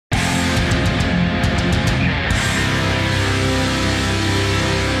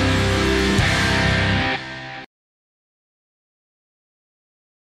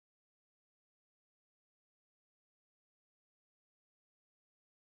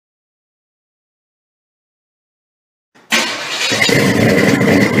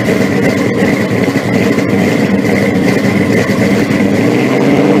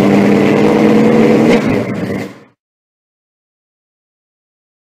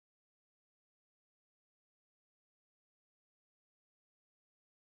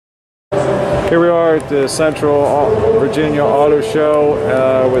Here we are at the Central Virginia Auto Show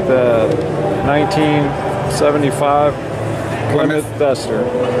with a 1975 Plymouth Duster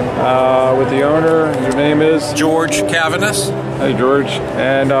with the owner. Your name is? George Cavanis. Hey George.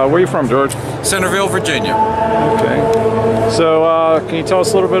 And where are you from, George? Centerville, Virginia. Okay. So can you tell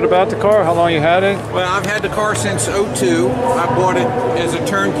us a little bit about the car? How long you had it? Well, I've had the car since '02. I bought it as a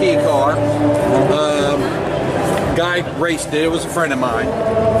turnkey car. Guy raced it. It was a friend of mine.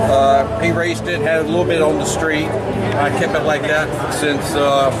 He raced it, had a little bit on the street. I kept it like that since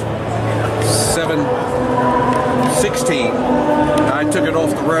 7/16. I took it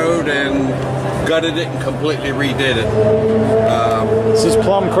off the road and gutted it and completely redid it. Is this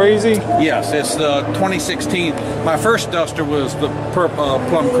plum crazy? Yes, it's the 2016. My first Duster was the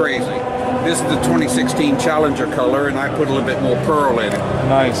plum crazy. This is the 2016 Challenger color, and I put a little bit more pearl in it.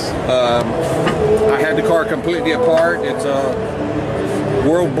 Nice. I had the car completely apart. It's a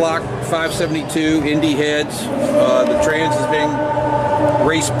World Block 572 Indy heads. The trans has been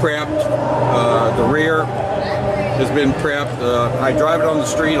race prepped. The rear has been prepped. I drive it on the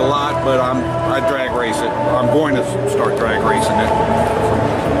street a lot, but I drag race it. I'm going to start drag racing it.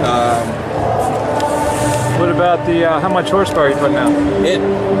 What about the, how much horsepower are you putting out?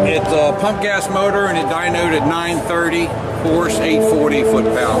 It's a pump gas motor, and it dynoed at 930 horse, 840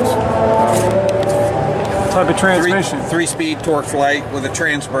 foot-pounds. Type of transmission? Three-speed torque flight with a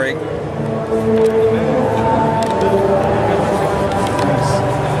trans brake.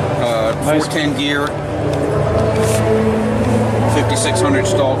 410 gear, 5600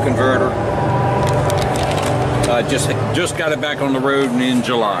 stall converter. Just got it back on the road in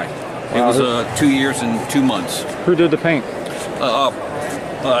July. It was 2 years and 2 months. Who did the paint?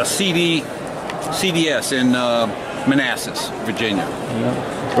 CDS in Manassas, Virginia. Yeah,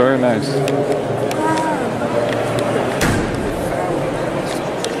 very nice.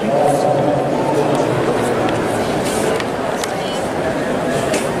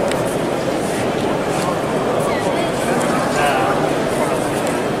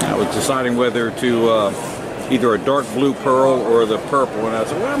 I was deciding whether to either a dark blue pearl or the purple, and I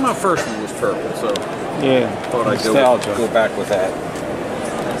said, well, my first one was purple, so yeah, thought I'd go back with that.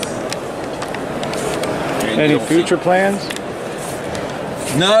 And any future plans?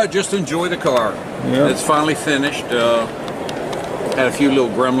 No, just enjoy the car. Yep. It's finally finished. Had a few little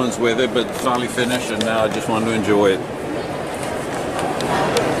gremlins with it, but it's finally finished, and now I just wanted to enjoy it.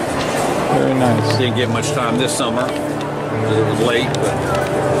 Very nice. Didn't get much time this summer because it was late, but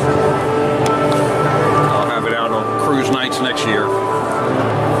I'll have it out on cruise nights next year.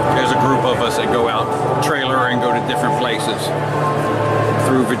 There's a group of us that go out trailer and go to different places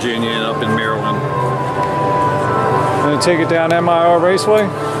through Virginia and up in Maryland. Gonna take it down MIR Raceway?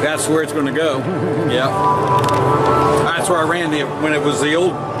 That's where it's gonna go. Yeah. That's where I ran it when it was the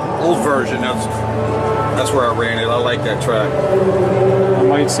old version. That's where I ran it. I like that track. I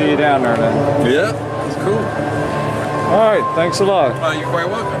might see you down there then. Yeah, it's cool. All right, thanks a lot. You're quite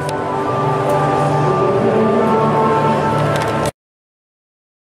welcome.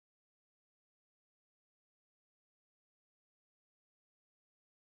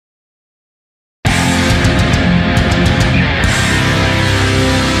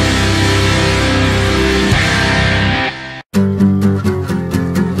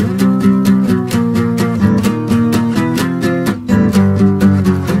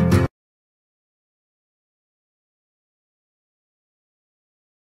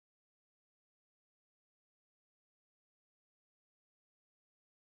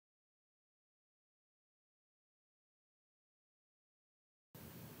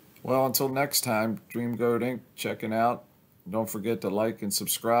 Well, until next time, Dreamgoatinc checking out. Don't forget to like and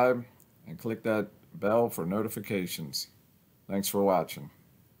subscribe and click that bell for notifications. Thanks for watching.